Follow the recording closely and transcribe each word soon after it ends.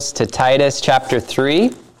To Titus chapter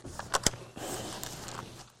 3.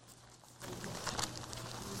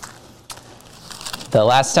 The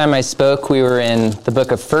last time I spoke, we were in the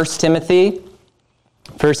book of 1 Timothy.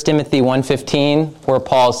 1 Timothy 1:15, where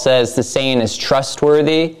Paul says the saying is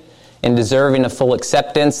trustworthy and deserving of full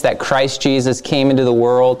acceptance that Christ Jesus came into the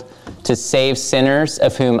world to save sinners,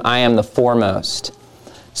 of whom I am the foremost.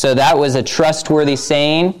 So that was a trustworthy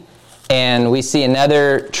saying. And we see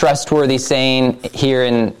another trustworthy saying here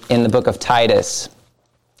in the book of Titus.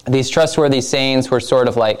 These trustworthy sayings were sort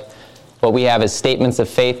of like what we have as statements of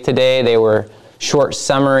faith today. They were short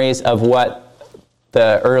summaries of what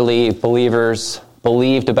the early believers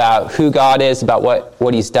believed about who God is, about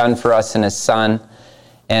what He's done for us in His Son.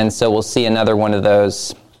 And so we'll see another one of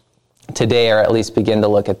those today, or at least begin to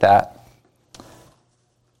look at that.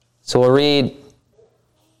 So we'll read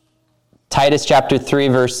Titus chapter 3,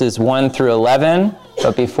 verses 1 through 11.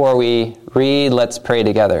 But before we read, let's pray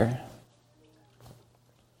together.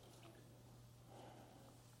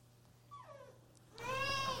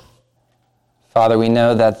 Father, we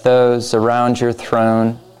know that those around your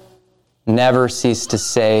throne never cease to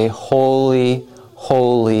say, "Holy,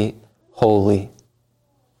 holy, holy."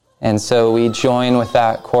 And so we join with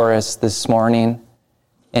that chorus this morning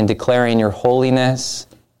in declaring your holiness,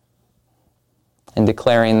 and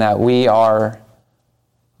declaring that we are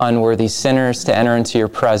unworthy sinners to enter into your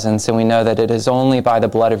presence, and we know that it is only by the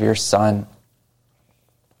blood of your Son.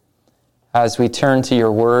 As we turn to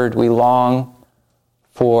your word, we long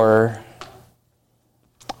for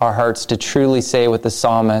our hearts to truly say with the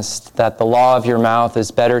psalmist that the law of your mouth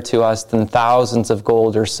is better to us than thousands of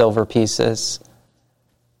gold or silver pieces.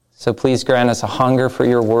 So please grant us a hunger for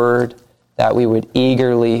your word, that we would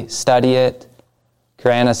eagerly study it.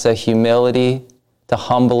 Grant us a humility to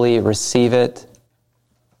humbly receive it,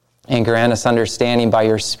 and grant us understanding by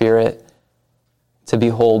your Spirit to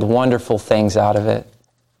behold wonderful things out of it,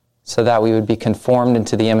 so that we would be conformed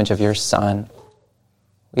into the image of your Son.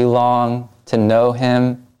 We long to know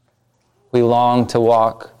him. We long to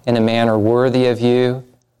walk in a manner worthy of you,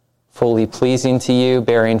 fully pleasing to you,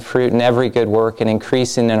 bearing fruit in every good work and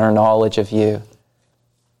increasing in our knowledge of you,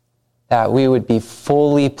 that we would be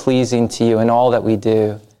fully pleasing to you in all that we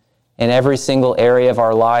do, in every single area of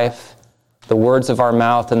our life, the words of our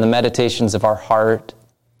mouth and the meditations of our heart,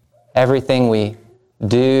 everything we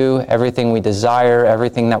do, everything we desire,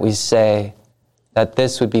 everything that we say, that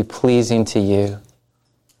this would be pleasing to you.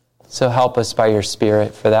 So help us by your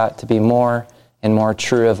Spirit for that to be more and more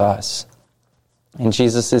true of us. In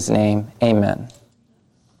Jesus' name, amen.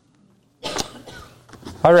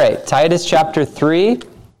 All right, Titus chapter 3.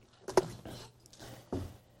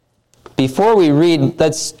 Before we read,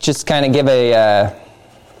 let's just kind of give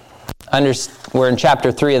we're in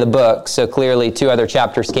chapter 3 of the book, so clearly 2 other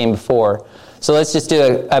chapters came before. So let's just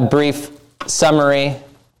do a brief summary,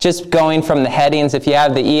 just going from the headings. If you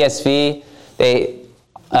have the ESV, they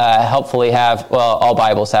helpfully have, well, all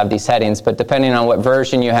Bibles have these headings, but depending on what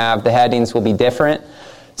version you have, the headings will be different.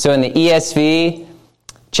 So in the ESV,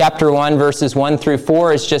 chapter 1, verses 1 through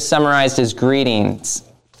 4 is just summarized as greetings.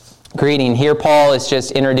 Greeting. Here Paul is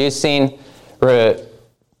just introducing,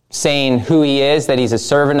 saying who he is, that he's a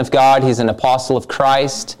servant of God, he's an apostle of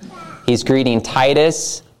Christ. He's greeting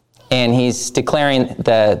Titus, and he's declaring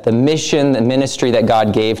the mission, the ministry that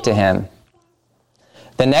God gave to him.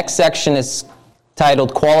 The next section is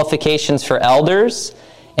titled Qualifications for Elders.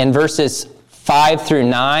 In verses 5 through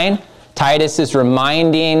 9, Paul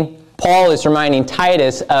is reminding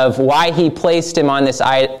Titus of why he placed him on this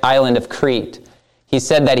island of Crete. He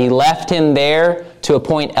said that he left him there to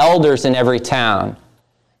appoint elders in every town.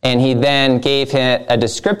 And he then gave him a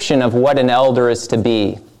description of what an elder is to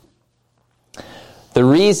be. The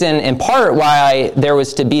reason, in part, why there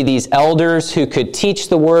was to be these elders who could teach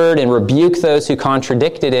the word and rebuke those who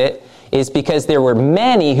contradicted it is because there were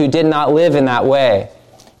many who did not live in that way.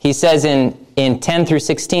 He says in 10 through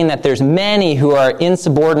 16 that there's many who are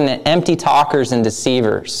insubordinate, empty talkers and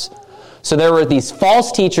deceivers. So there were these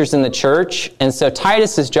false teachers in the church, and so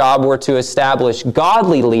Titus's job were to establish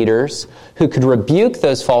godly leaders who could rebuke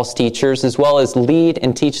those false teachers as well as lead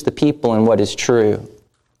and teach the people in what is true.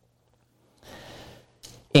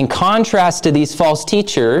 In contrast to these false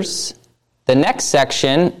teachers, the next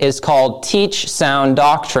section is called Teach Sound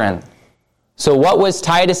Doctrine. So what was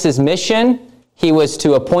Titus's mission? He was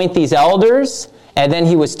to appoint these elders, and then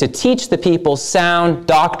he was to teach the people sound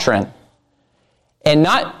doctrine. And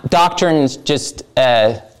not doctrines just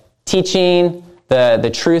teaching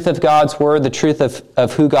the truth of God's word, the truth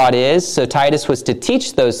of who God is. So Titus was to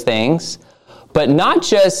teach those things, but not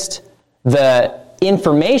just the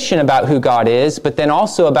information about who God is, but then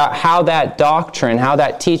also about how that doctrine, how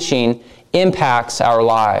that teaching impacts our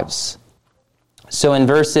lives. So in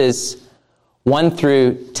verses 1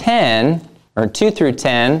 through 10, or 2 through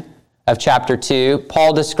 10 of chapter 2,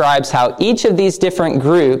 Paul describes how each of these different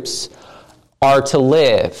groups are to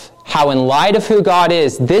live. How in light of who God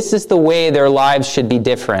is, this is the way their lives should be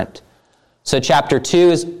different. So chapter 2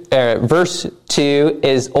 is, verse 2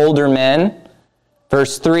 is older men.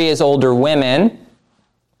 Verse 3 is older women.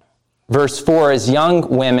 Verse 4 is young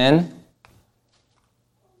women.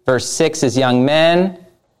 Verse 6 is young men.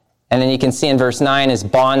 And then you can see in verse 9 is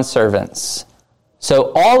bondservants.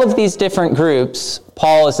 So all of these different groups,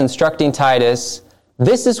 Paul is instructing Titus,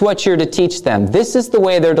 this is what you're to teach them. This is the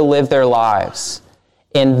way they're to live their lives.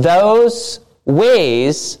 And those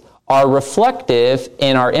ways are reflective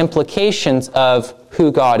in our implications of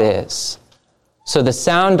who God is. So the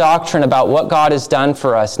sound doctrine about what God has done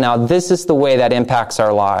for us, now this is the way that impacts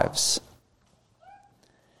our lives.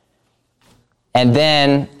 And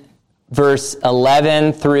then verse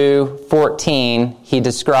 11 through 14, he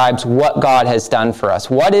describes what God has done for us.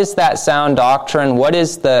 What is that sound doctrine? What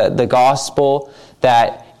is the gospel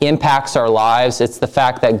that impacts our lives? It's the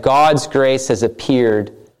fact that God's grace has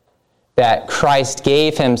appeared, that Christ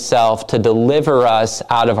gave himself to deliver us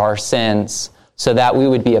out of our sins so that we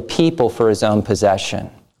would be a people for his own possession.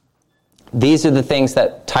 These are the things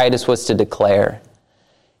that Titus was to declare.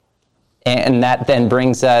 And that then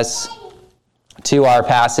brings us to our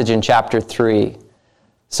passage in chapter 3.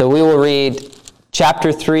 So we will read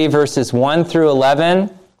chapter 3, verses 1 through 11.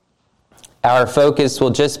 Our focus will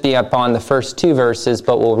just be upon the first 2 verses,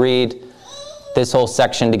 but we'll read this whole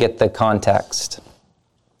section to get the context.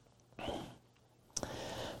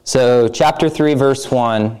 So chapter 3, verse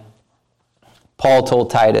 1, Paul told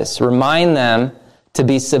Titus, "Remind them to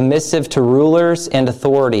be submissive to rulers and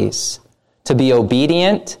authorities, to be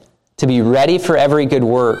obedient, to be ready for every good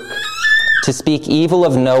work, to speak evil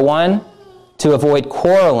of no one, to avoid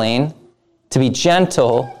quarreling, to be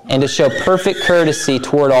gentle, and to show perfect courtesy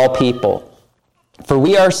toward all people. For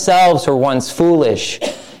we ourselves were once foolish,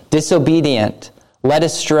 disobedient, led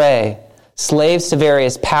astray, slaves to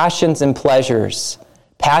various passions and pleasures,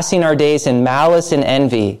 passing our days in malice and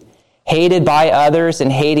envy, hated by others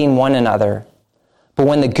and hating one another. But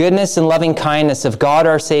when the goodness and loving kindness of God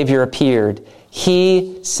our Savior appeared,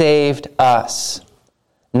 he saved us,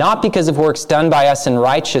 not because of works done by us in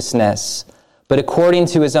righteousness, but according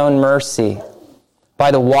to his own mercy,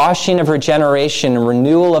 by the washing of regeneration and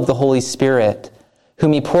renewal of the Holy Spirit,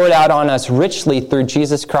 whom he poured out on us richly through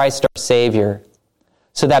Jesus Christ our Savior,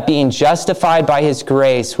 so that being justified by his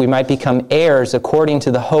grace, we might become heirs according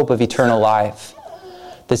to the hope of eternal life.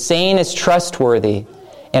 The saying is trustworthy,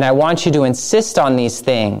 and I want you to insist on these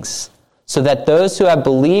things, so that those who have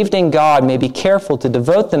believed in God may be careful to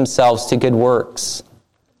devote themselves to good works.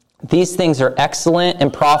 These things are excellent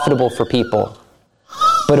and profitable for people.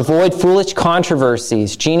 But avoid foolish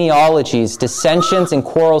controversies, genealogies, dissensions, and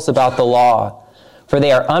quarrels about the law, for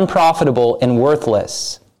they are unprofitable and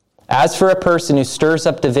worthless. As for a person who stirs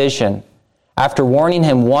up division, after warning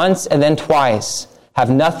him once and then twice, have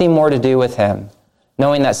nothing more to do with him,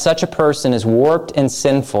 knowing that such a person is warped and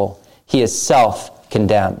sinful. He is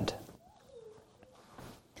self-condemned."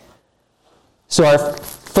 So our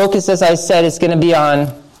focus, as I said, is going to be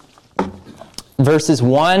on verses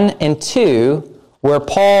 1 and 2, where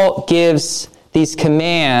Paul gives these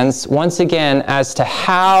commands, once again, as to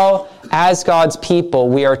how, as God's people,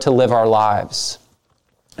 we are to live our lives.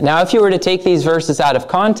 Now, if you were to take these verses out of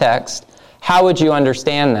context, how would you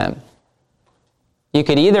understand them? You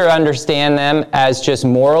could either understand them as just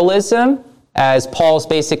moralism, as Paul's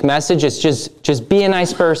basic message is just be a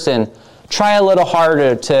nice person, try a little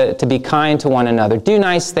harder to be kind to one another, do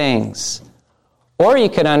nice things. Or you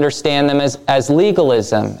could understand them as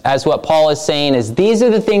legalism, as what Paul is saying is these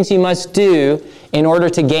are the things you must do in order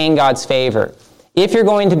to gain God's favor. If you're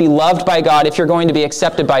going to be loved by God, if you're going to be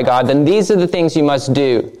accepted by God, then these are the things you must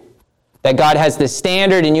do. That God has this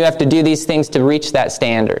standard and you have to do these things to reach that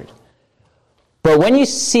standard. But when you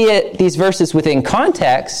see these verses within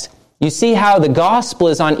context, you see how the gospel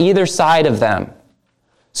is on either side of them.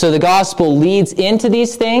 So the gospel leads into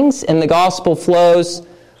these things, and the gospel flows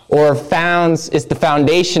or is the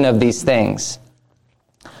foundation of these things.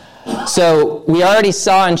 So we already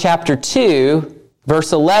saw in chapter 2,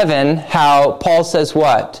 verse 11, how Paul says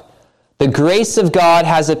what? The grace of God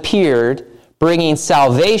has appeared, bringing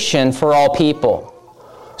salvation for all people.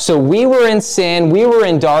 So we were in sin, we were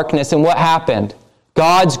in darkness, and what happened?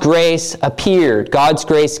 God's grace appeared. God's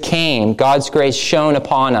grace came. God's grace shone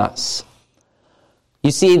upon us.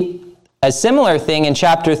 You see, A similar thing in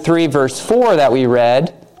chapter 3, verse 4 that we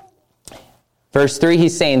read. Verse 3,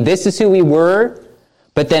 he's saying, this is who we were.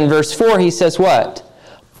 But then verse 4, he says what?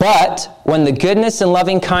 But when the goodness and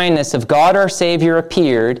loving kindness of God our Savior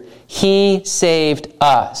appeared, he saved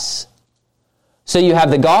us. So you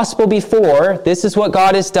have the gospel before. This is what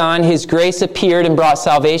God has done. His grace appeared and brought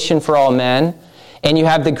salvation for all men. And you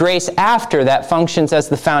have the grace after that functions as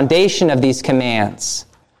the foundation of these commands.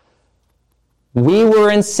 We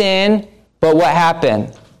were in sin, but what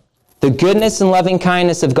happened? The goodness and loving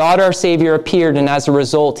kindness of God our Savior appeared, and as a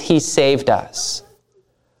result, he saved us.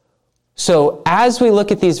 So as we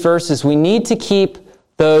look at these verses, we need to keep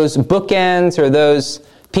those bookends or those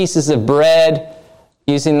pieces of bread,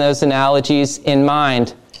 using those analogies, in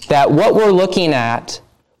mind, that what we're looking at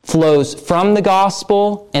flows from the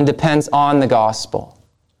gospel and depends on the gospel.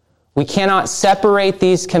 We cannot separate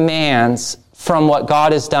these commands from what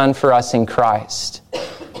God has done for us in Christ.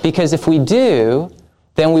 Because if we do,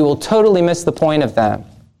 then we will totally miss the point of them.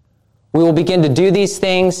 We will begin to do these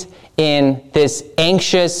things in this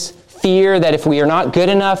anxious fear that if we are not good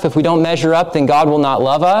enough, if we don't measure up, then God will not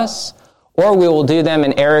love us. Or we will do them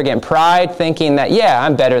in arrogant pride, thinking that, yeah,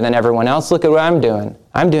 I'm better than everyone else. Look at what I'm doing.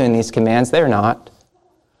 I'm doing these commands. They're not.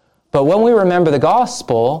 But when we remember the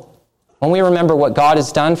gospel, when we remember what God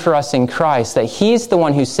has done for us in Christ, that he's the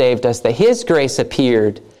one who saved us, that his grace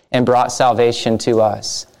appeared and brought salvation to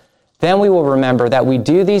us, then we will remember that we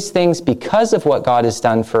do these things because of what God has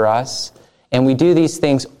done for us, and we do these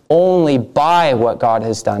things only by what God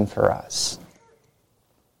has done for us.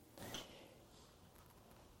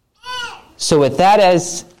 So with that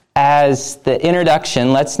as the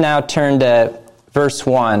introduction, let's now turn to verse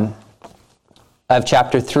 1 of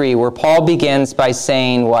chapter 3, where Paul begins by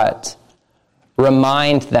saying what?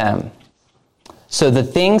 Remind them. So the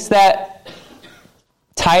things that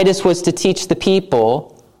Titus was to teach the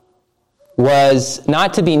people was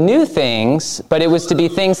not to be new things, but it was to be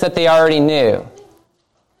things that they already knew.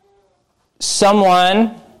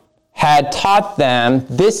 Someone had taught them,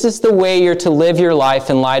 this is the way you're to live your life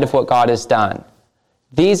in light of what God has done.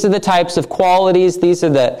 These are the types of qualities, these are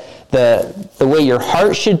the way your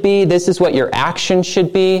heart should be, this is what your actions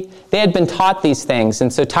should be. They had been taught these things,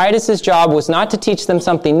 and so Titus's job was not to teach them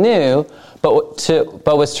something new,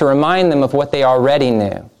 but was to remind them of what they already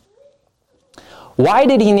knew. Why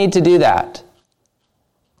did he need to do that?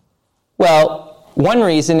 Well, one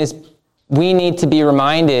reason is we need to be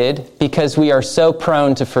reminded because we are so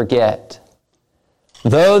prone to forget.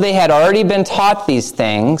 Though they had already been taught these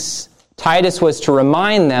things, Titus was to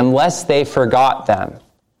remind them lest they forgot them.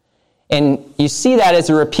 And you see that as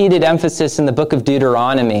a repeated emphasis in the book of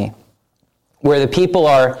Deuteronomy, where the people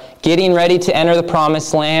are getting ready to enter the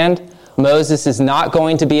promised land. Moses is not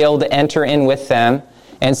going to be able to enter in with them.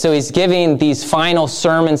 And so he's giving these final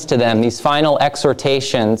sermons to them, these final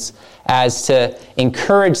exhortations, as to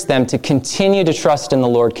encourage them to continue to trust in the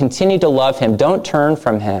Lord, continue to love him, don't turn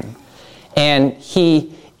from him. And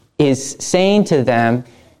he is saying to them,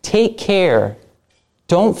 take care.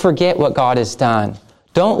 Don't forget what God has done.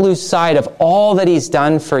 Don't lose sight of all that he's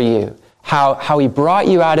done for you. How he brought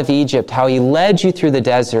you out of Egypt, how he led you through the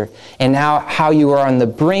desert, and now how you are on the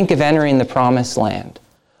brink of entering the promised land.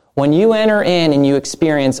 When you enter in and you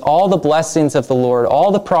experience all the blessings of the Lord,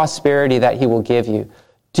 all the prosperity that he will give you,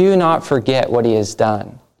 do not forget what he has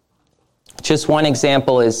done. Just one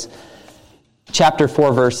example is chapter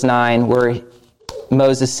 4, verse 9, where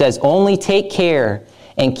Moses says, only take care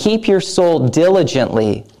and keep your soul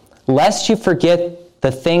diligently, lest you forget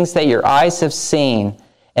the things that your eyes have seen,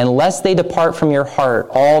 and lest they depart from your heart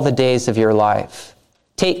all the days of your life.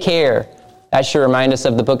 Take care. That should remind us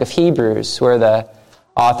of the book of Hebrews, where the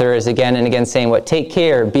author is again and again saying, what? Take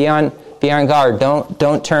care, be on guard,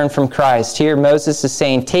 don't turn from Christ. Here Moses is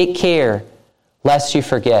saying, take care, lest you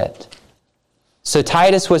forget. So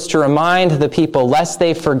Titus was to remind the people, lest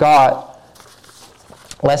they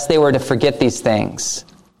were to forget these things.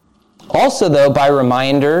 Also, though, by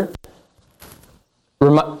reminder,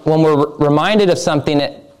 when we're reminded of something,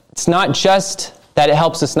 it's not just that it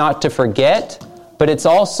helps us not to forget, but it's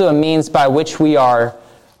also a means by which we are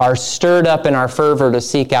stirred up in our fervor to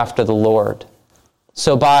seek after the Lord.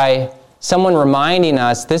 So by someone reminding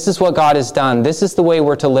us, this is what God has done, this is the way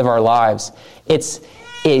we're to live our lives, it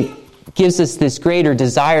gives us this greater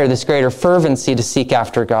desire, this greater fervency to seek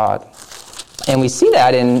after God. And we see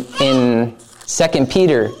that in 2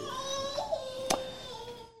 Peter.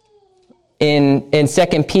 In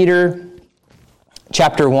 2 Peter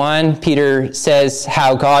chapter 1, Peter says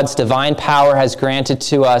how God's divine power has granted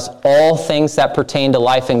to us all things that pertain to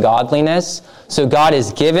life and godliness. So God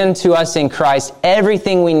has given to us in Christ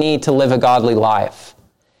everything we need to live a godly life.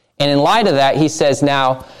 And in light of that, he says,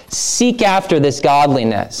 now, seek after this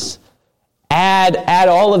godliness. Add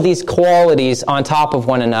all of these qualities on top of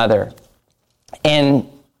one another. And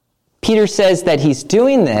Peter says that he's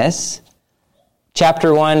doing this,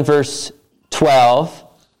 chapter 1, verse 12.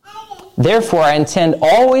 Therefore, I intend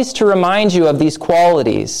always to remind you of these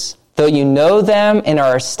qualities, though you know them and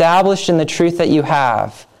are established in the truth that you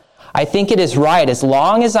have. I think it is right, as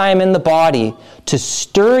long as I am in the body, to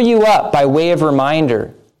stir you up by way of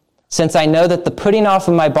reminder, since I know that the putting off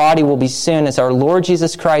of my body will be soon, as our Lord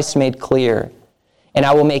Jesus Christ made clear. And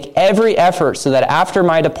I will make every effort so that after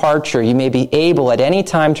my departure, you may be able at any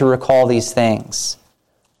time to recall these things.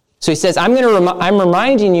 So he says, I'm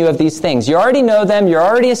reminding you of these things. You already know them, you're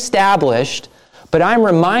already established, but I'm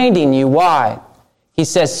reminding you why. He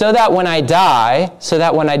says, so that when I die, so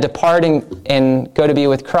that when I depart and go to be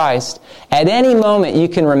with Christ, at any moment you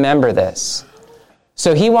can remember this.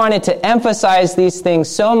 So he wanted to emphasize these things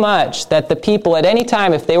so much that the people at any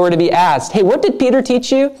time, if they were to be asked, hey, what did Peter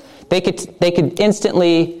teach you? They could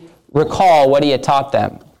instantly recall what he had taught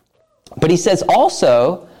them. But he says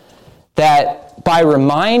also that by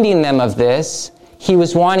reminding them of this, he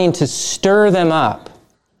was wanting to stir them up,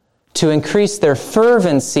 to increase their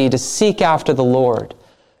fervency to seek after the Lord.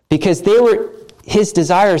 Because his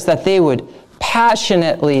desires that they would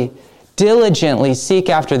passionately, diligently seek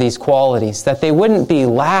after these qualities, that they wouldn't be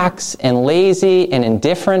lax and lazy and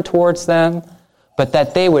indifferent towards them, but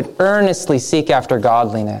that they would earnestly seek after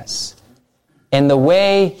godliness. And the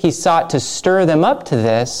way he sought to stir them up to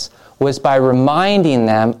this was by reminding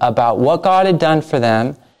them about what God had done for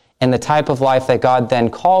them and the type of life that God then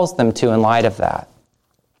calls them to in light of that.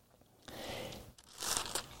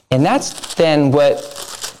 And that's then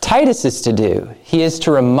what Titus is to do. He is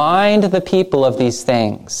to remind the people of these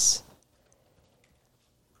things.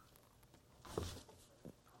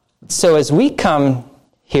 So as we come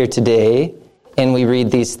here today and we read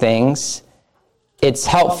these things, it's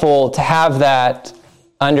helpful to have that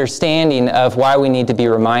understanding of why we need to be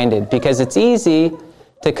reminded, because it's easy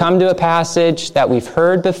to come to a passage that we've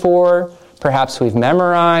heard before, perhaps we've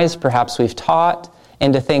memorized, perhaps we've taught,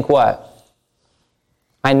 and to think, what?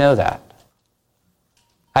 I know that.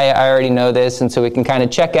 I already know this, and so we can kind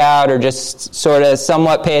of check out or just sort of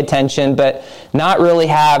somewhat pay attention, but not really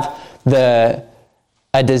have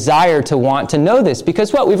a desire to want to know this,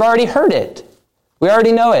 because what? We've already heard it. We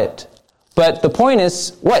already know it. But the point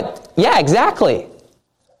is, what? Yeah, exactly.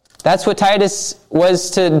 That's what Titus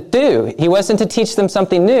was to do. He wasn't to teach them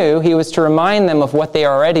something new. He was to remind them of what they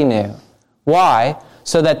already knew. Why?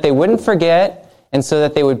 So that they wouldn't forget and so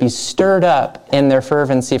that they would be stirred up in their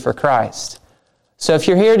fervency for Christ. So if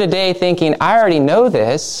you're here today thinking, I already know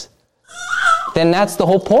this, then that's the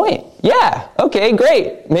whole point. Yeah, okay,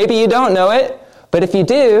 great. Maybe you don't know it, but if you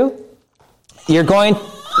do, we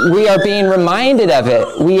are being reminded of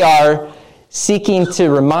it. We are seeking to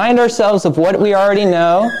remind ourselves of what we already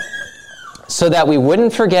know so that we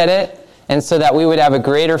wouldn't forget it and so that we would have a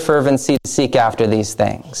greater fervency to seek after these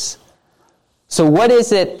things. So what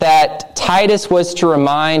is it that Titus was to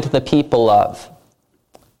remind the people of?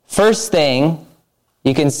 First thing,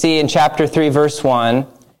 you can see in chapter 3, verse 1,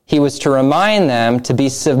 he was to remind them to be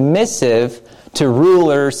submissive to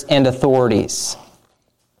rulers and authorities.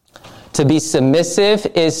 To be submissive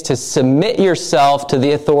is to submit yourself to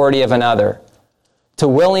the authority of another, to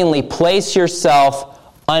willingly place yourself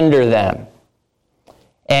under them.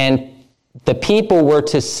 And the people were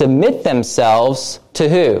to submit themselves to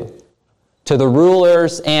who? To the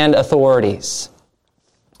rulers and authorities.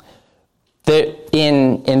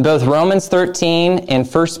 In both Romans 13 and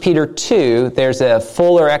 1 Peter 2, there's a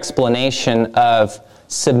fuller explanation of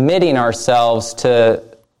submitting ourselves to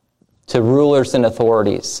rulers and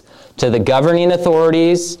authorities, to the governing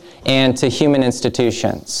authorities and to human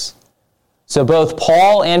institutions. So both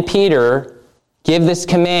Paul and Peter give this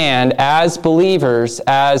command as believers,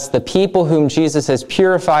 as the people whom Jesus has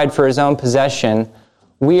purified for his own possession.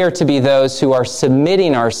 We are to be those who are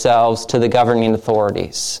submitting ourselves to the governing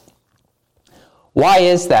authorities. Why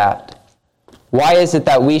is that? Why is it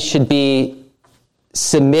that we should be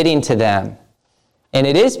submitting to them? And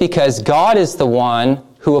it is because God is the one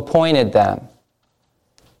who appointed them.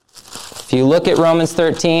 If you look at Romans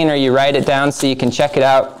 13, or you write it down so you can check it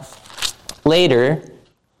out later,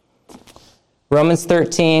 Romans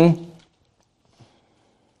 13,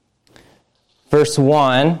 verse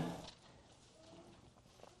 1,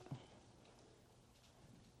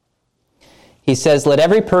 he says, "Let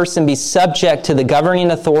every person be subject to the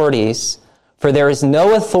governing authorities, for there is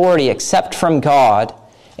no authority except from God,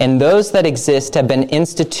 and those that exist have been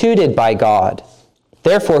instituted by God.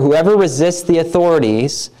 Therefore, whoever resists the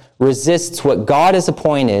authorities resists what God has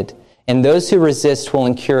appointed, and those who resist will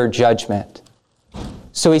incur judgment.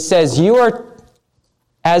 So he says, you are,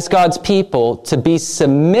 as God's people, to be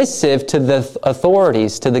submissive to the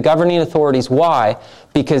authorities, to the governing authorities. Why?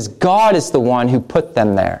 Because God is the one who put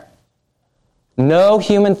them there. No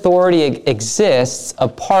human authority exists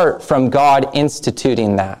apart from God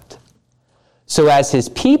instituting that. So as his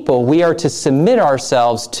people, we are to submit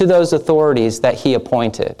ourselves to those authorities that he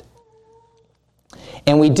appointed.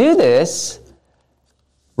 And we do this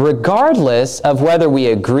regardless of whether we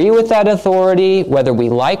agree with that authority, whether we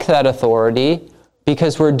like that authority,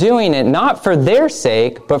 because we're doing it not for their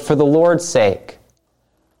sake, but for the Lord's sake,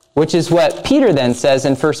 which is what Peter then says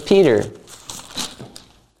in 1 Peter.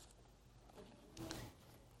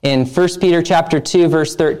 In 1 Peter chapter 2,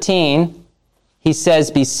 verse 13, he says,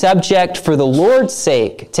 be subject for the Lord's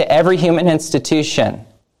sake to every human institution,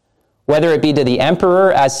 whether it be to the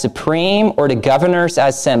emperor as supreme or to governors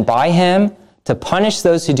as sent by him, to punish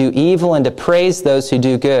those who do evil and to praise those who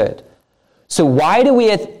do good. So why do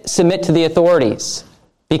we submit to the authorities?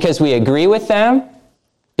 Because we agree with them?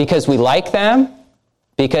 Because we like them?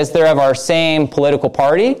 Because they're of our same political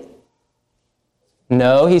party?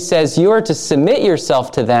 No, he says you are to submit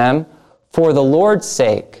yourself to them for the Lord's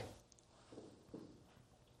sake.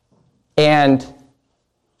 And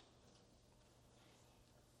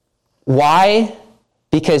why?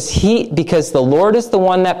 Because the Lord is the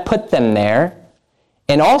one that put them there.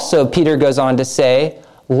 And also, Peter goes on to say,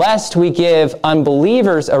 lest we give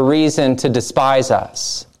unbelievers a reason to despise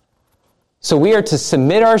us. So we are to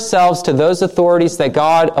submit ourselves to those authorities that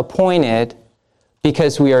God appointed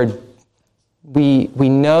because we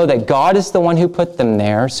know that God is the one who put them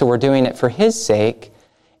there, so we're doing it for his sake,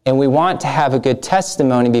 and we want to have a good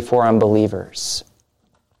testimony before unbelievers.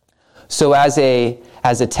 So as a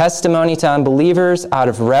testimony to unbelievers, out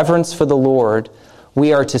of reverence for the Lord,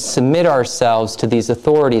 we are to submit ourselves to these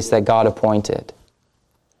authorities that God appointed.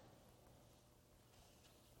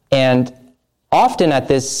 And often at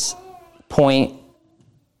this point,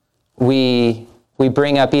 we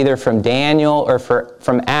bring up either from Daniel or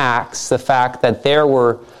from Acts the fact that there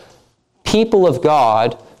were people of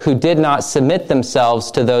God who did not submit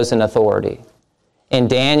themselves to those in authority. In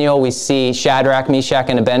Daniel, we see Shadrach, Meshach,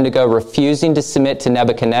 and Abednego refusing to submit to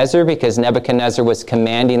Nebuchadnezzar because Nebuchadnezzar was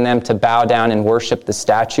commanding them to bow down and worship the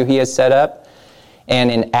statue he has set up. And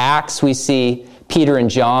in Acts, we see Peter and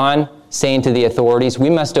John saying to the authorities, we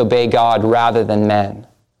must obey God rather than men.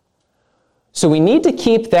 So we need to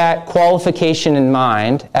keep that qualification in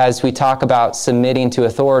mind as we talk about submitting to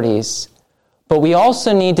authorities. But we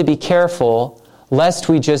also need to be careful lest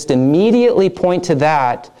we just immediately point to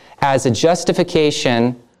that as a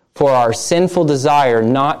justification for our sinful desire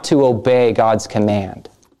not to obey God's command.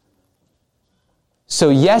 So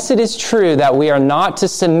yes, it is true that we are not to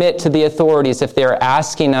submit to the authorities if they're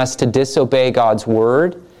asking us to disobey God's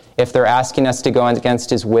word, if they're asking us to go against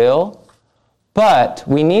his will. But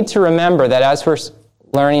we need to remember that as we're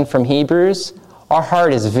learning from Hebrews, our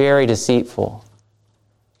heart is very deceitful.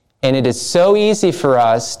 And it is so easy for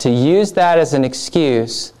us to use that as an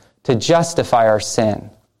excuse to justify our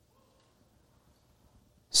sin.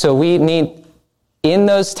 So we need, in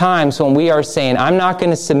those times when we are saying, I'm not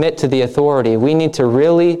going to submit to the authority, we need to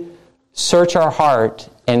really search our heart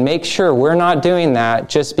and make sure we're not doing that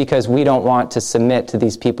just because we don't want to submit to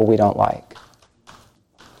these people we don't like.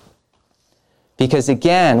 Because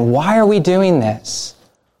again, why are we doing this?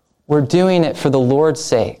 We're doing it for the Lord's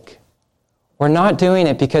sake. We're not doing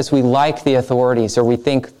it because we like the authorities or we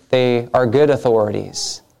think they are good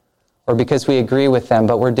authorities or because we agree with them,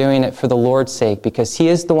 but we're doing it for the Lord's sake because he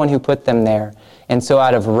is the one who put them there. And so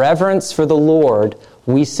out of reverence for the Lord,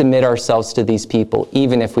 we submit ourselves to these people,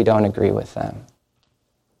 even if we don't agree with them.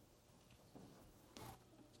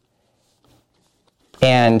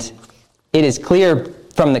 And it is clear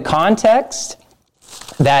from the context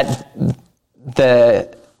that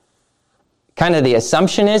the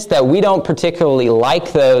assumption is that we don't particularly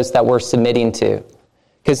like those that we're submitting to.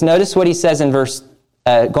 Because notice what he says in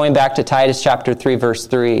going back to Titus chapter 3, verse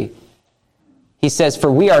 3. He says,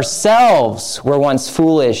 for we ourselves were once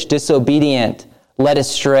foolish, disobedient, led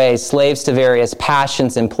astray, slaves to various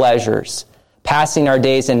passions and pleasures, passing our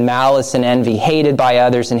days in malice and envy, hated by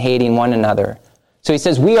others and hating one another. So he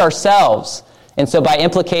says, we ourselves. And so by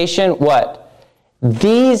implication, what?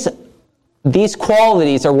 These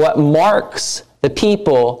qualities are what marks the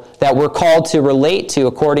people that we're called to relate to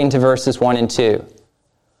according to verses 1 and 2.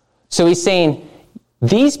 So he's saying,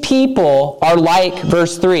 these people are like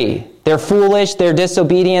verse 3. They're foolish, they're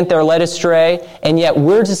disobedient, they're led astray, and yet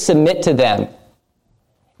we're to submit to them.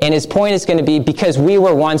 And his point is going to be because we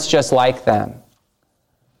were once just like them.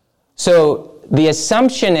 So the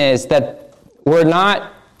assumption is that we're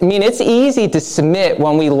not, it's easy to submit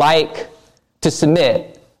when we like to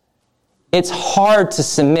submit. It's hard to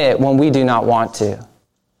submit when we do not want to.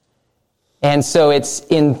 And so it's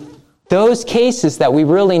in those cases that we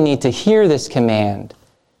really need to hear this command.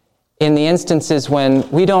 In the instances when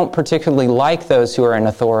we don't particularly like those who are in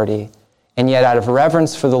authority, and yet out of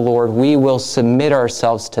reverence for the Lord, we will submit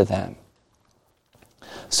ourselves to them.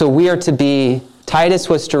 So we are to be, Titus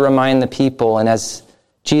was to remind the people, and as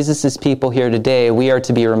Jesus' people here today, we are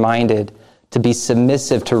to be reminded to be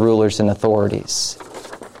submissive to rulers and authorities.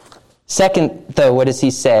 Second, though, what does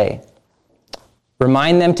he say?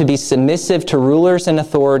 Remind them to be submissive to rulers and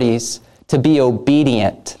authorities, to be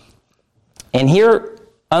obedient. And here,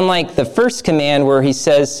 unlike the first command where he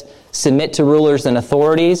says, submit to rulers and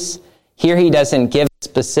authorities, here he doesn't give a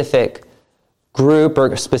specific group or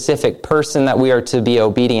a specific person that we are to be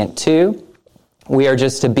obedient to. We are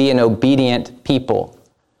just to be an obedient people.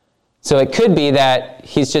 So it could be that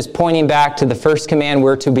he's just pointing back to the first command,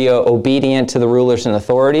 we're to be obedient to the rulers and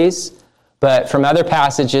authorities. But from other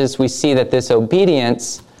passages, we see that this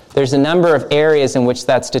obedience, there's a number of areas in which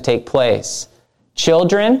that's to take place.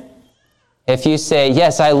 Children, if you say,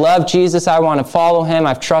 yes, I love Jesus, I want to follow him,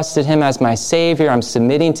 I've trusted him as my Savior, I'm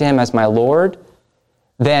submitting to him as my Lord,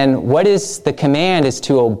 then what is the command is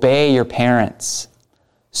to obey your parents.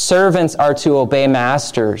 Servants are to obey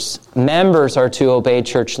masters. Members are to obey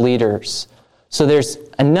church leaders. So there's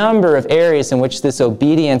a number of areas in which this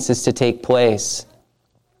obedience is to take place.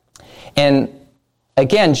 And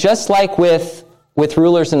again, just like with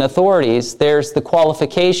rulers and authorities, there's the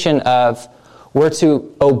qualification of we're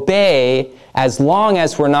to obey as long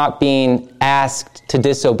as we're not being asked to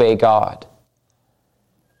disobey God.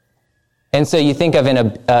 And so you think of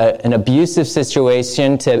an abusive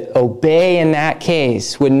situation, to obey in that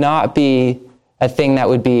case would not be a thing that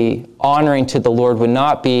would be honoring to the Lord, would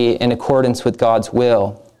not be in accordance with God's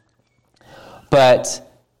will. But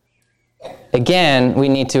again, we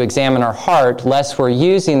need to examine our heart, lest we're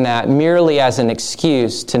using that merely as an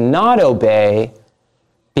excuse to not obey,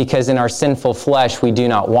 because in our sinful flesh we do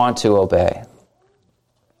not want to obey.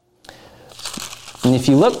 And if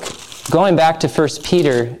you look, going back to 1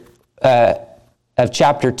 Peter of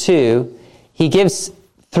chapter 2, he gives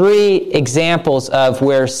 3 examples of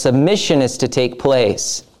where submission is to take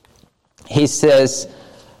place. He says,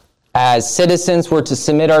 as citizens, we're to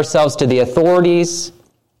submit ourselves to the authorities.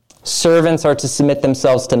 Servants are to submit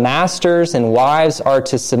themselves to masters, and wives are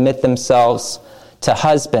to submit themselves to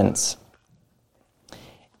husbands.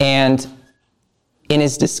 And in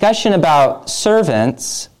his discussion about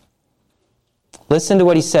servants, listen to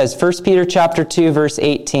what he says. 1 Peter chapter 2, verse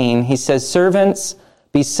 18. He says, servants,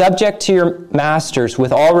 be subject to your masters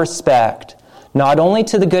with all respect, not only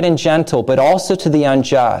to the good and gentle, but also to the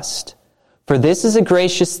unjust. For this is a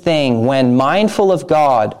gracious thing when, mindful of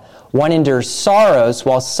God, one endures sorrows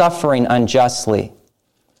while suffering unjustly.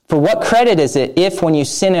 For what credit is it if when you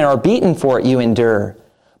sin and are beaten for it you endure?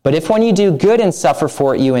 But if when you do good and suffer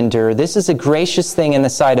for it you endure, this is a gracious thing in the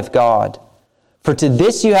sight of God. For to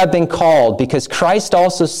this you have been called, because Christ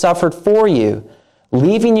also suffered for you,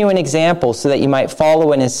 leaving you an example so that you might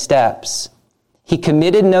follow in his steps. He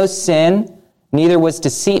committed no sin, neither was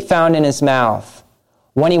deceit found in his mouth.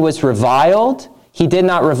 When he was reviled, he did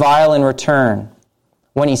not revile in return.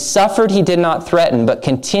 When he suffered, he did not threaten, but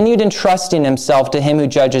continued entrusting himself to him who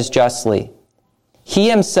judges justly. He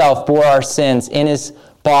himself bore our sins in his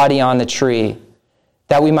body on the tree,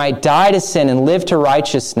 that we might die to sin and live to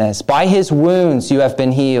righteousness. By his wounds you have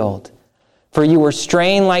been healed. For you were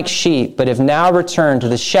straying like sheep, but have now returned to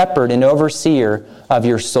the shepherd and overseer of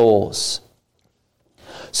your souls.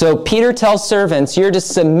 So Peter tells servants, you're to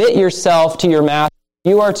submit yourself to your master.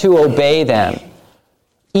 You are to obey them.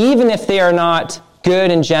 Even if they are not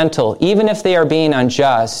good and gentle, even if they are being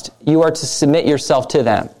unjust, you are to submit yourself to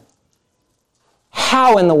them.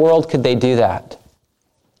 How in the world could they do that?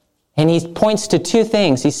 And he points to 2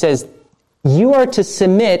 things. He says, you are to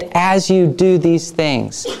submit as you do these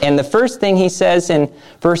things. And the first thing he says in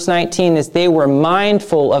verse 19 is they were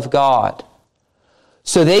mindful of God.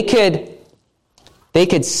 So they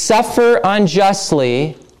could suffer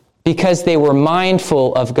unjustly because they were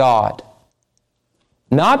mindful of God.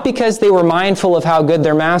 Not because they were mindful of how good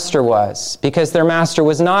their master was, because their master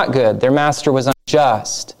was not good, their master was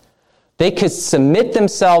unjust. They could submit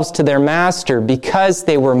themselves to their master because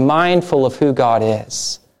they were mindful of who God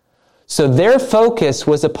is. So their focus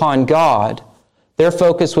was upon God. Their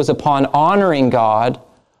focus was upon honoring God,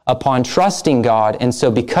 upon trusting God. And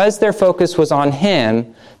so because their focus was on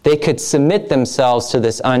him, they could submit themselves to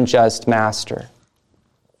this unjust master.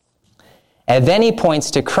 And then he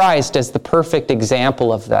points to Christ as the perfect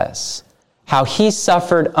example of this, how he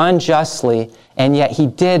suffered unjustly, and yet he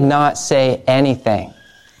did not say anything.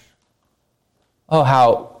 Oh,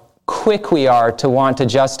 how quick we are to want to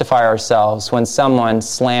justify ourselves when someone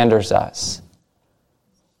slanders us.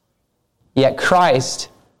 Yet Christ,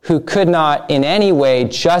 who could not in any way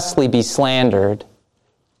justly be slandered,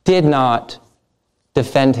 did not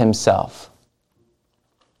defend himself.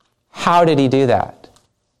 How did he do that?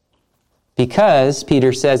 Because,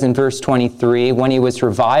 Peter says in verse 23, when he was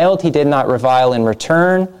reviled, he did not revile in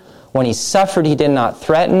return. When he suffered, he did not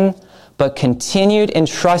threaten, but continued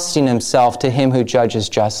entrusting himself to him who judges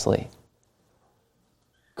justly.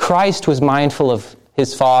 Christ was mindful of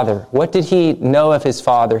his Father. What did he know of his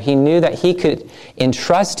Father? He knew that he could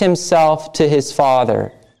entrust himself to his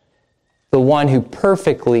Father, the one who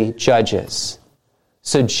perfectly judges.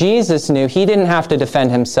 So Jesus knew he didn't have to defend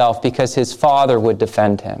himself because his Father would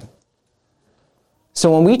defend him. So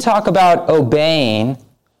when we talk about obeying,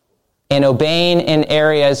 and obeying in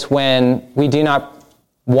areas when we do not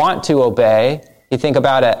want to obey, you think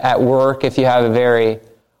about it at work, if you have a very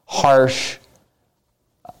harsh,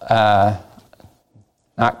 not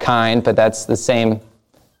kind, but that's the same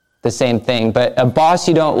thing, but a boss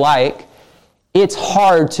you don't like, it's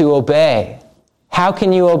hard to obey. How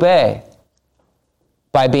can you obey?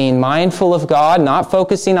 By being mindful of God, not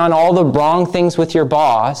focusing on all the wrong things with your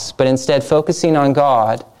boss, but instead focusing on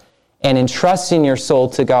God and entrusting your soul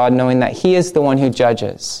to God, knowing that he is the one who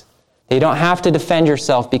judges. You don't have to defend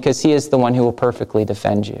yourself because he is the one who will perfectly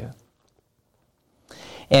defend you.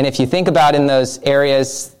 And if you think about in those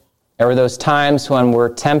areas or those times when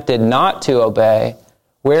we're tempted not to obey,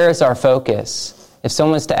 where is our focus? If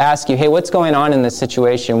someone was to ask you, hey, what's going on in this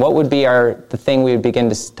situation? What would be the thing we would begin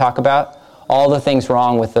to talk about? All the things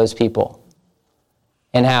wrong with those people.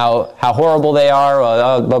 And how horrible they are,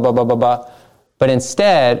 blah, blah, blah, blah, blah. But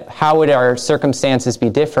instead, how would our circumstances be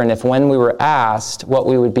different if when we were asked, what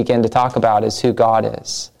we would begin to talk about is who God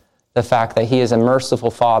is? The fact that he is a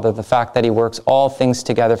merciful Father, the fact that he works all things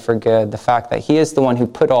together for good, the fact that he is the one who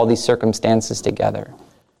put all these circumstances together.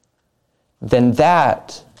 Then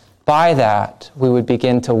by that, we would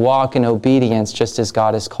begin to walk in obedience just as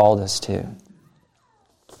God has called us to.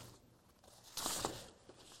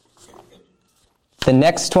 The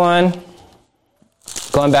next one,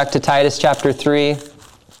 going back to Titus chapter 3,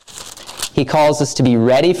 he calls us to be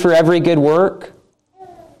ready for every good work.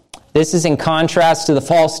 This is in contrast to the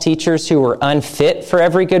false teachers who were unfit for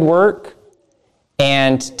every good work.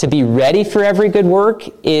 And to be ready for every good work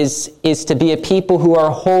is to be a people who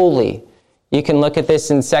are holy. You can look at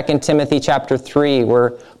this in 2 Timothy chapter 3,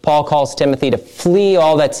 where Paul calls Timothy to flee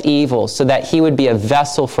all that's evil so that he would be a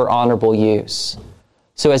vessel for honorable use.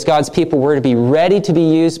 So as God's people, we're to be ready to be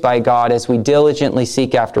used by God as we diligently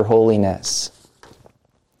seek after holiness.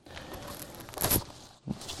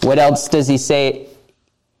 What else does he say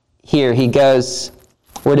here? He goes,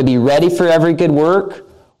 we're to be ready for every good work.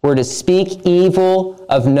 We're to speak evil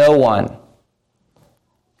of no one.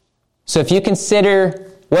 So if you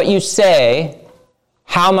consider what you say,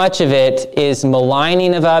 how much of it is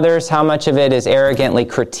maligning of others, how much of it is arrogantly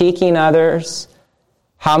critiquing others,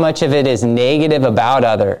 how much of it is negative about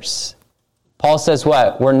others. Paul says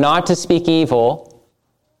what? We're not to speak evil.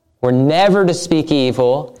 We're never to speak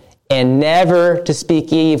evil, and never to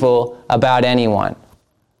speak evil about anyone.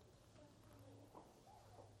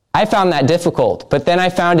 I found that difficult, but then I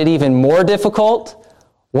found it even more difficult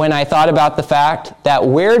when I thought about the fact that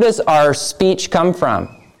where does our speech come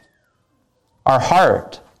from? Our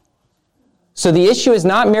heart. So the issue is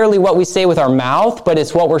not merely what we say with our mouth, but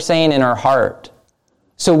it's what we're saying in our heart.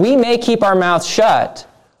 So we may keep our mouth shut,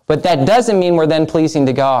 but that doesn't mean we're then pleasing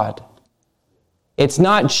to God. It's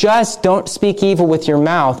not just don't speak evil with your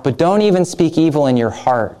mouth, but don't even speak evil in your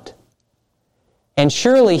heart. And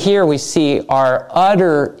surely here we see our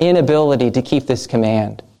utter inability to keep this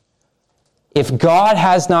command. If God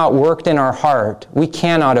has not worked in our heart, we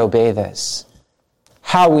cannot obey this.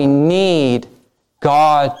 How we need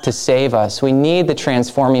God to save us. We need the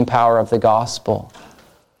transforming power of the gospel.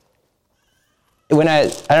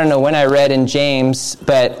 I don't know when I read in James,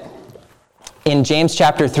 but in James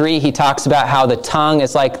chapter 3, he talks about how the tongue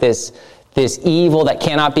is like this evil that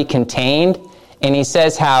cannot be contained. And he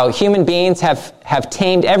says how human beings have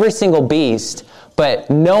tamed every single beast, but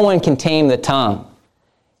no one can tame the tongue.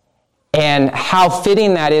 And how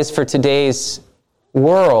fitting that is for today's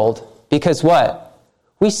world, because what?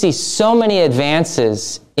 We see so many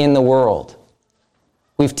advances in the world.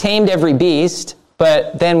 We've tamed every beast,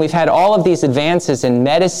 but then we've had all of these advances in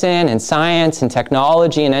medicine and science and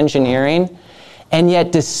technology and engineering. And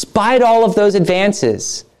yet, despite all of those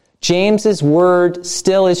advances, James's word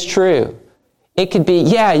still is true. It could be,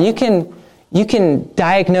 yeah, you can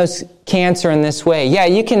diagnose cancer in this way. Yeah,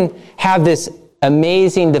 you can have this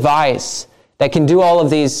amazing device that can do all of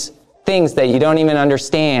these things that you don't even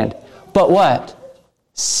understand. But what?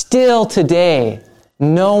 Still today,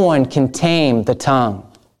 no one can tame the tongue.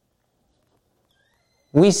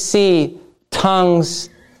 We see tongues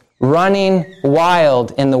running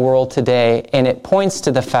wild in the world today, and it points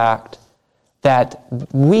to the fact that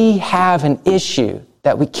we have an issue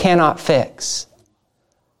that we cannot fix.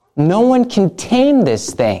 No one can tame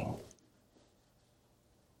this thing.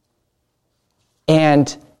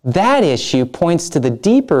 And that issue points to the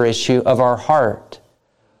deeper issue of our heart.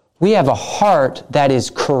 We have a heart that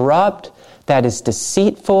is corrupt, that is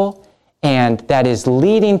deceitful, and that is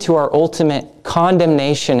leading to our ultimate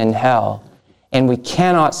condemnation in hell, and we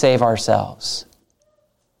cannot save ourselves.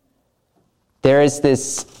 There is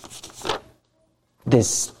this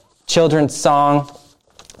children's song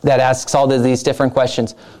that asks all of these different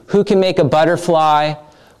questions. Who can make a butterfly?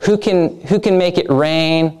 Who can make it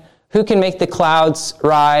rain? Who can make the clouds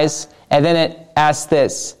rise? And then it asks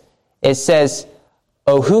this. It says,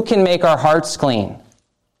 oh, who can make our hearts clean?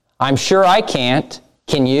 I'm sure I can't.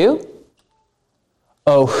 Can you?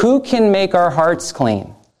 Oh, who can make our hearts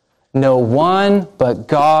clean? No one but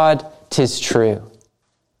God, 'tis true.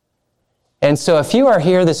 And so if you are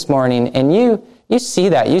here this morning and you see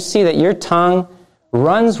that your tongue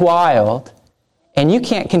runs wild and you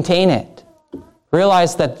can't contain it,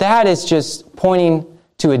 realize that is just pointing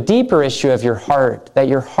to a deeper issue of your heart, that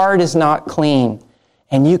your heart is not clean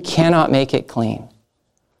and you cannot make it clean.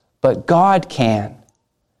 But God can.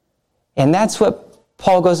 And that's what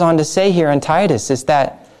Paul goes on to say here in Titus, is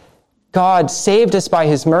that God saved us by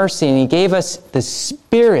his mercy and he gave us the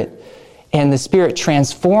Spirit, and the Spirit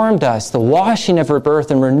transformed us, the washing of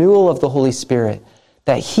rebirth and renewal of the Holy Spirit,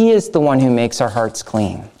 that he is the one who makes our hearts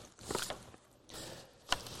clean.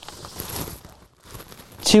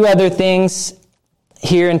 Two other things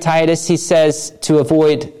here in Titus. He says to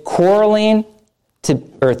avoid quarreling,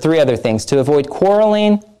 three other things: to avoid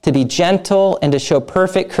quarreling, to be gentle, and to show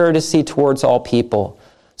perfect courtesy towards all people.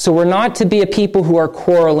 So we're not to be a people who are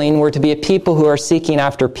quarreling. We're to be a people who are seeking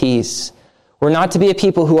after peace. We're not to be a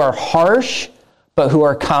people who are harsh, but who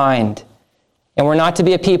are kind. And we're not to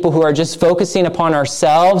be a people who are just focusing upon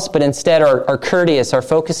ourselves, but instead are courteous, are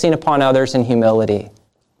focusing upon others in humility.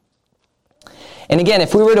 And again,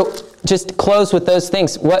 if we were to just close with those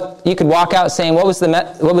things, what you could walk out saying, what was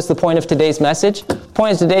the point of today's message? The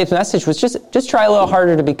point of today's message was just try a little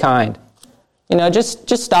harder to be kind. Just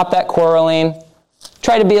stop that quarreling.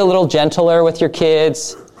 Try to be a little gentler with your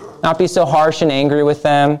kids, not be so harsh and angry with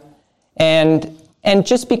them, and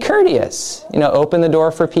just be courteous. Open the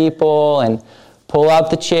door for people and pull out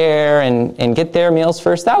the chair and get their meals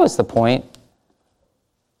first. That was the point.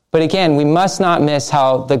 But again, we must not miss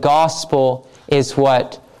how the gospel is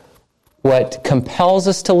what compels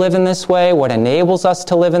us to live in this way, what enables us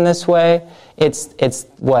to live in this way. It's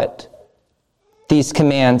what these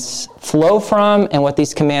commands flow from and what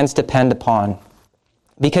these commands depend upon.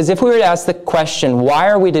 Because if we were to ask the question, why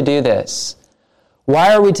are we to do this?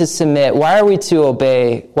 Why are we to submit? Why are we to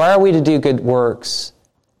obey? Why are we to do good works?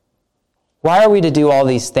 Why are we to do all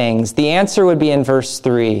these things? The answer would be in verse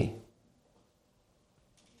 3,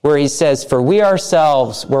 where he says, for we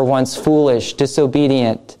ourselves were once foolish,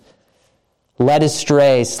 disobedient, led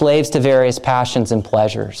astray, slaves to various passions and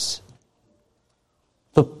pleasures.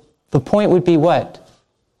 The point would be what?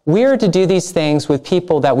 We are to do these things with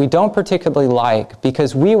people that we don't particularly like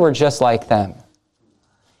because we were just like them.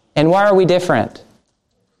 And why are we different?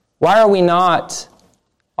 Why are we not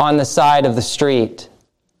on the side of the street?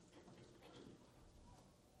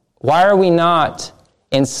 Why are we not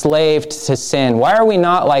enslaved to sin? Why are we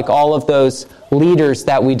not like all of those leaders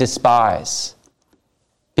that we despise?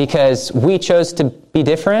 Because we chose to be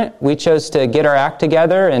different. We chose to get our act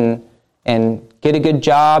together and get a good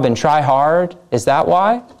job and try hard. Is that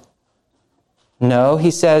why? No, he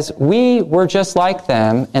says, we were just like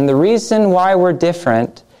them, and the reason why we're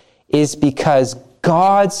different is because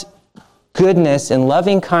God's goodness and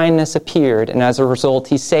loving kindness appeared, and as a result,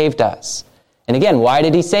 he saved us. And again, why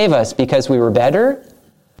did he save us? Because we were better?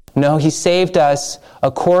 No, he saved us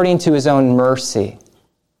according to his own mercy.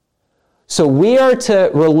 So we are to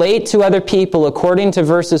relate to other people according to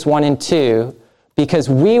verses 1 and 2 because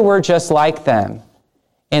we were just like them.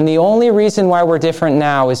 And the only reason why we're different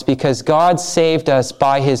now is because God saved us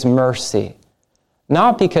by his mercy,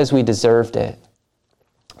 not because we deserved it.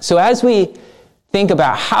 So as we think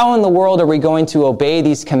about how in the world are we going to obey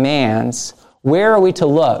these commands, where are we to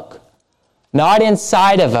look? Not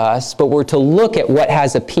inside of us, but we're to look at what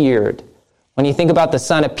has appeared. When you think about the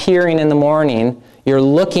sun appearing in the morning, you're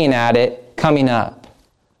looking at it coming up.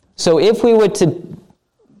 So if we would to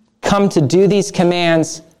come to do these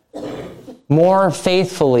commands more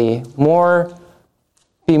faithfully,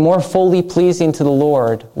 be more fully pleasing to the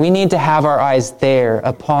Lord, we need to have our eyes there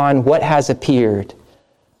upon what has appeared,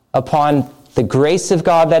 upon the grace of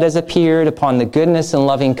God that has appeared, upon the goodness and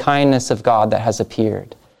loving kindness of God that has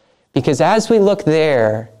appeared. Because as we look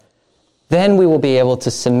there, then we will be able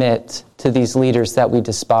to submit to these leaders that we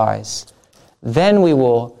despise. Then we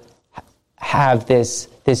will have this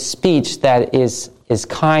speech that is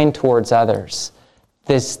kind towards others.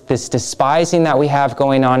 This despising that we have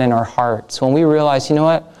going on in our hearts. When we realize, you know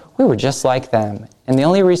what? We were just like them. And the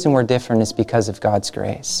only reason we're different is because of God's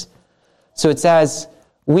grace. So it's as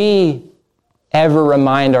we ever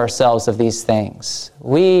remind ourselves of these things.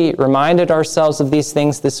 We reminded ourselves of these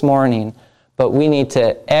things this morning, but we need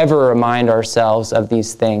to ever remind ourselves of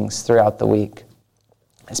these things throughout the week.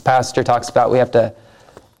 As Pastor talks about, we have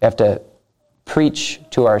to preach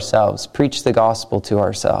to ourselves, preach the gospel to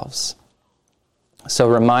ourselves. So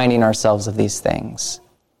reminding ourselves of these things.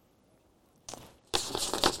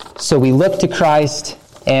 So we look to Christ,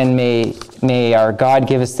 and may our God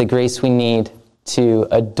give us the grace we need to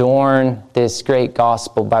adorn this great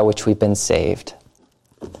gospel by which we've been saved.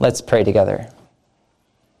 Let's pray together.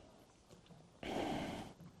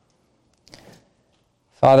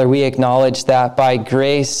 Father, we acknowledge that by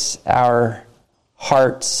grace our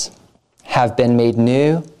hearts have been made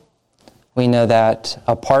new. We know that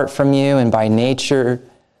apart from you and by nature,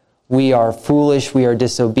 we are foolish, we are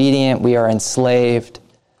disobedient, we are enslaved.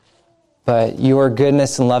 But your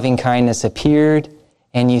goodness and loving kindness appeared,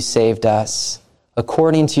 and you saved us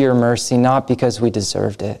according to your mercy, not because we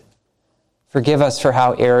deserved it. Forgive us for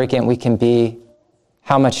how arrogant we can be,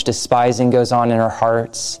 how much despising goes on in our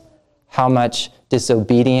hearts, how much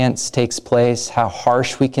disobedience takes place, how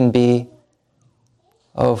harsh we can be.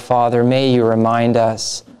 Oh, Father, may you remind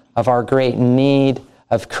us of our great need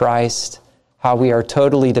of Christ, how we are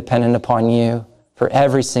totally dependent upon you for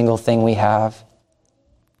every single thing we have.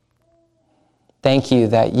 Thank you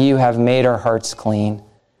that you have made our hearts clean,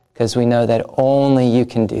 because we know that only you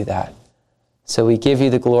can do that. So we give you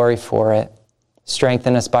the glory for it.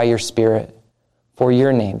 Strengthen us by your Spirit, for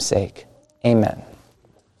your name's sake. Amen.